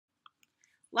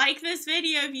Like this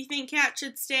video if you think Cat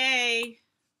should stay.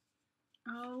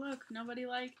 Oh, look, nobody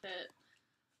liked it.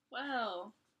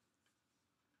 Well.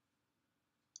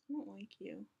 I don't like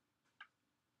you.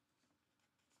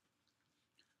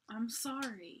 I'm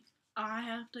sorry. I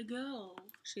have to go.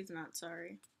 She's not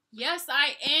sorry. Yes,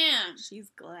 I am. She's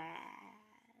glad.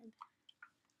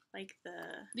 Like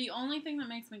The only thing that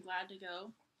makes me glad to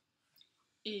go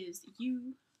is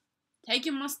you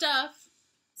taking my stuff,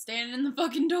 standing in the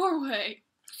fucking doorway.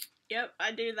 Yep,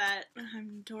 I do that.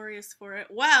 I'm notorious for it.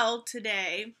 Well,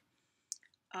 today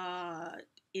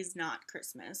is not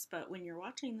Christmas, but when you're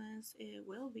watching this, it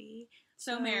will be.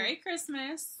 So Merry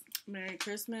Christmas. Merry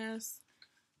Christmas.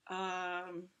 I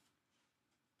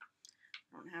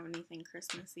don't have anything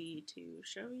Christmassy to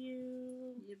show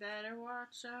you. You better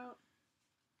watch out.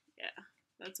 Yeah,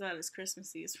 that's about as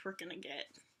Christmassy as we're gonna get.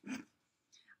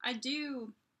 I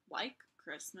do like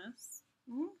Christmas.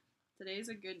 Mm-hmm. Today's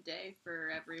a good day for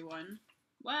everyone.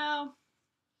 Well,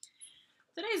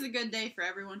 today's a good day for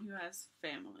everyone who has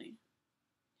family.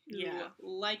 Who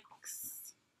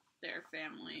likes their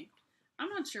family. I'm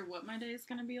not sure what my day is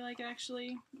going to be like,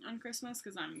 actually, on Christmas,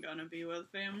 because I'm going to be with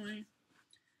family.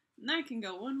 And that can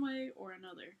go one way or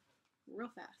another real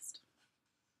fast.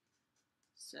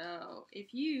 So,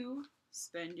 if you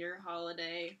spend your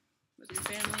holiday with your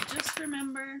family, just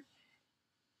remember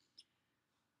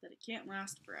that it can't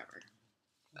last forever.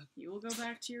 You will go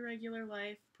back to your regular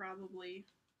life, probably.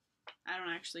 I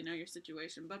don't actually know your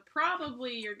situation, but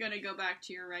probably you're going to go back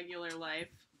to your regular life.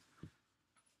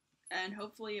 And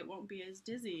hopefully it won't be as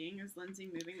dizzying as Lindsay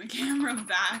moving the camera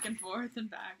back and forth and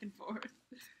back and forth.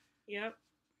 Yep.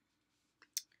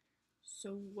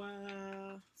 So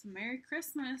Merry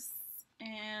Christmas,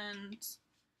 and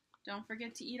don't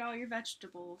forget to eat all your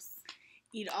vegetables.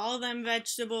 Eat all them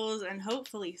vegetables, and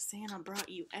hopefully Santa brought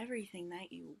you everything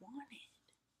that you wanted.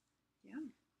 Yeah.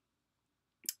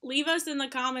 Leave us in the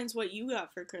comments what you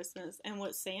got for Christmas and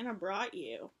what Santa brought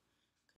you.